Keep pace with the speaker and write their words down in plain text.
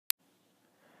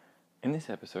In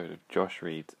this episode of Josh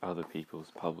Reads Other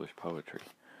People's Published Poetry,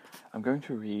 I'm going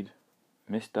to read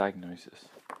Misdiagnosis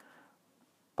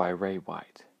by Ray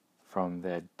White from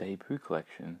their debut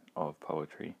collection of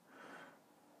poetry,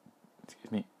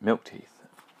 Milk Teeth.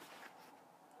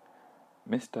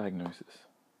 Misdiagnosis.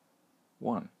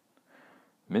 1.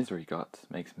 Misery Guts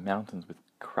makes mountains with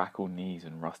crackled knees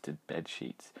and rusted bed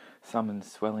sheets,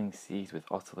 summons swelling seas with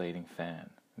oscillating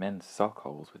fan, mends sock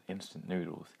holes with instant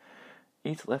noodles,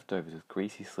 eats leftovers with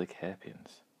greasy slick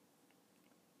hairpins.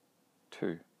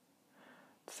 2.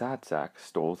 Sad Sack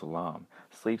stalls alarm,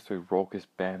 sleeps through raucous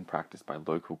band practice by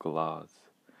local galahs,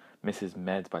 misses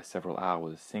meds by several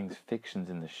hours, sings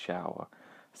fictions in the shower,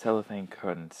 cellophane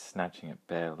curtains snatching at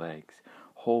bare legs,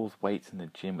 hauls weights in the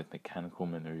gym with mechanical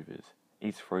maneuvers,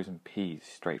 eats frozen peas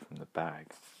straight from the bag.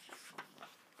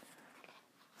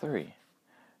 3.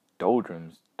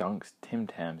 Doldrums dunks Tim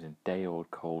Tams in day-old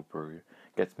cold brew,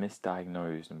 gets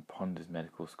misdiagnosed and ponders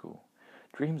medical school,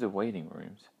 dreams of waiting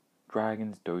rooms,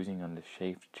 dragons dozing under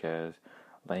chafed chairs,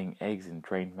 laying eggs in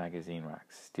drained magazine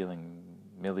racks, stealing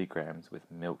milligrams with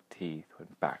milk teeth when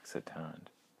backs are turned.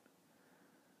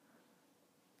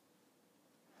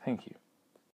 Thank you.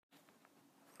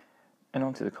 And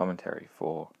on to the commentary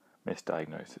for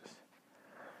Misdiagnosis.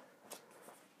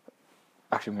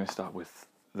 Actually, I'm going to start with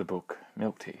the book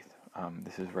Milk Teeth.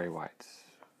 This is Ray White's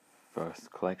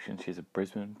first collection. She's a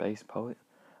Brisbane-based poet,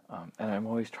 and I'm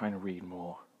always trying to read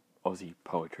more Aussie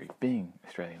poetry. Being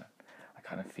Australian, I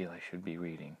kind of feel I should be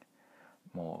reading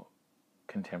more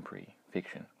contemporary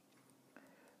fiction.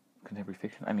 Contemporary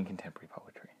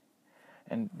poetry.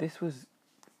 And this was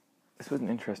an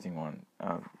interesting one.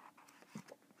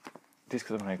 Just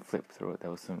because when I flipped through it,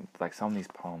 there was some of these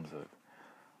poems are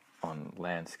on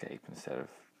landscape instead of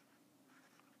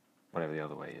whatever the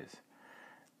other way is,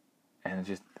 and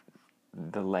just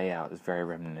the layout is very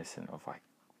reminiscent of like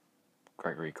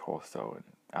Gregory Corso and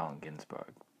Allen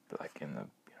Ginsberg, but like in the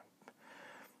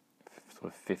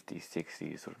sort of 50s,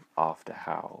 60s, sort of after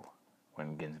Howl,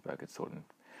 when Ginsberg had sort of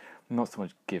not so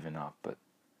much given up, but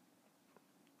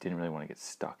didn't really want to get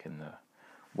stuck in the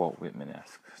Walt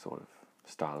Whitman-esque sort of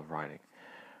style of writing.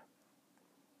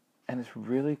 And it's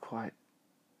really quite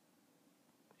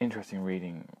interesting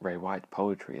reading Ray White's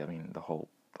poetry. I mean, the whole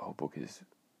book is,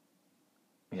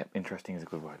 interesting is a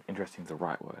good word. Interesting is the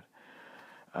right word.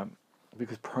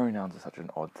 Because pronouns are such an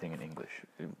odd thing in English.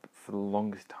 For the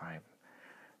longest time,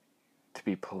 to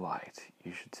be polite,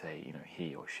 you should say,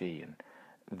 he or she, and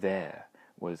there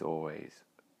was always,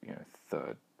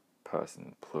 third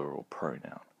person plural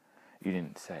pronoun. You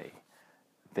didn't say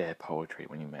their poetry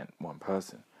when you meant one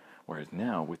person. Whereas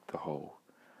now, with the whole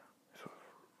sort of,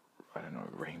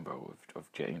 rainbow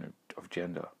of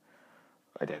gender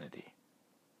identity,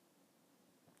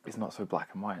 it's not so black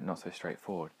and white, not so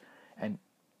straightforward. And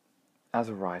as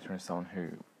a writer and someone who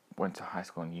went to high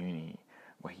school and uni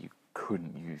where you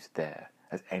couldn't use there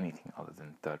as anything other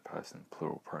than third person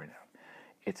plural pronoun,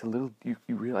 it's a little, you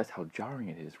realize how jarring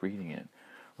it is reading it,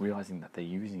 realizing that they're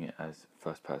using it as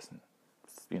first person,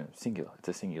 singular. It's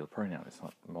a singular pronoun, it's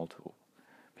not multiple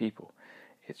people,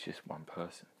 it's just one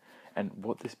person. And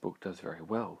what this book does very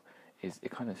well is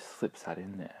it kind of slips that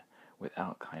in there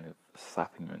without kind of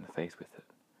slapping you in the face with it.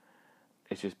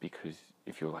 It's just because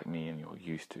if you're like me and you're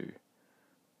used to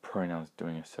pronouns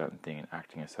doing a certain thing and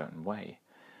acting a certain way,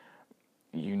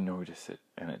 you notice it,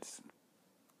 and it's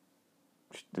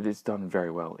done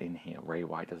very well in here. Ray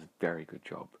White does a very good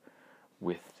job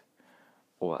with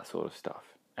all that sort of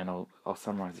stuff. And I'll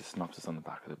summarize the synopsis on the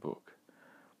back of the book,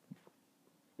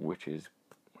 which is,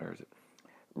 where is it?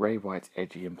 Ray White's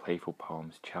edgy and playful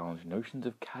poems challenge notions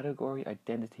of category,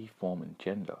 identity, form, and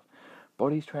gender.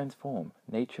 Bodies transform,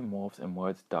 nature morphs, and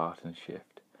words dart and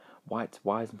shift. White's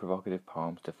wise and provocative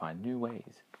poems define new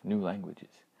ways, new languages.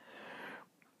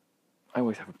 I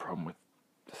always have a problem with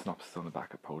the synopsis on the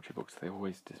back of poetry books. They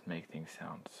always just make things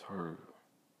sound so,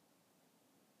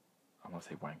 I want to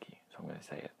say wanky, so I'm going to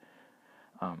say it.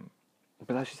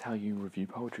 But that's just how you review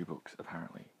poetry books,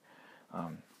 apparently.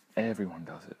 Everyone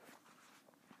does it.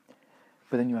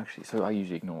 But then so I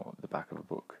usually ignore the back of a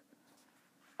book,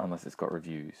 unless it's got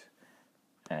reviews,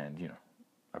 and,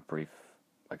 a brief,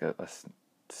 like a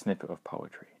snippet of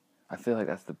poetry. I feel like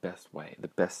that's the best way, the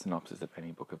best synopsis of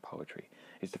any book of poetry,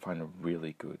 is to find a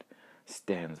really good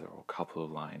stanza or couple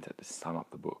of lines that just sum up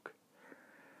the book.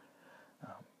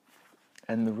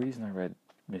 And the reason I read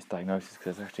Misdiagnosis,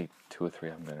 because there's actually 2 or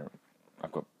 3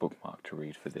 I've got bookmarked to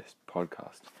read for this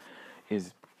podcast,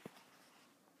 is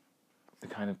the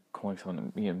kind of calling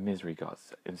someone, misery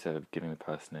guts, instead of giving the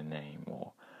person a name,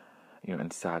 or,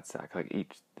 and sad sack. Like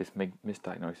this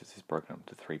misdiagnosis is broken up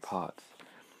into 3 parts.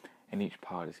 and each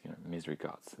part is, misery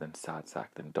guts, then sad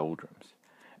sack, then doldrums,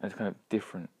 and it's kind of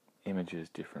different images,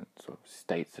 different sort of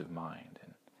states of mind,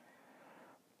 and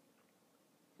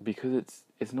because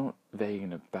it's not vague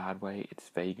in a bad way, it's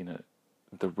vague in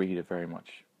the reader very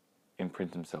much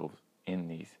imprints themselves in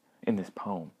this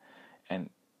poem, and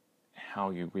how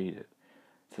you read it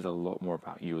says a lot more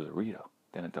about you as a reader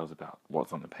than it does about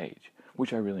what's on the page,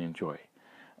 which I really enjoy.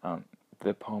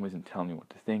 The poem isn't telling me what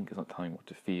to think, it's not telling me what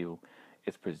to feel,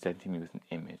 it's presenting me with an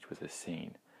image, with a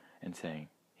scene, and saying,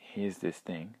 here's this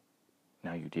thing,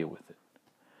 now you deal with it.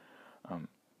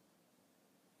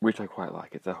 Which I quite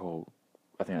like. It's a whole,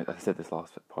 I think I said this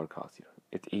last podcast,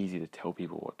 it's easy to tell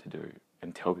people what to do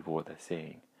and tell people what they're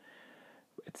seeing.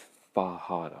 It's far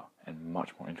harder and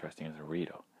much more interesting as a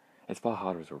reader. It's far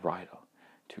harder as a writer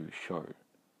to show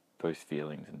those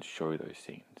feelings and show those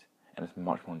scenes. And it's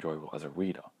much more enjoyable as a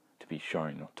reader to be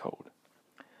shown, not told.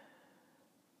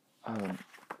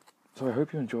 So I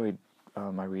hope you enjoyed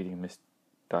my reading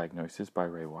Misdiagnosis by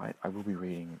Ray White. I will be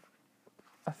reading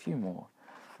a few more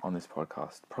on this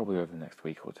podcast, probably over the next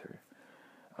week or two.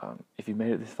 If you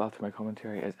made it this far through my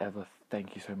commentary, as ever,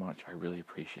 thank you so much. I really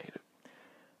appreciate it.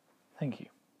 Thank you.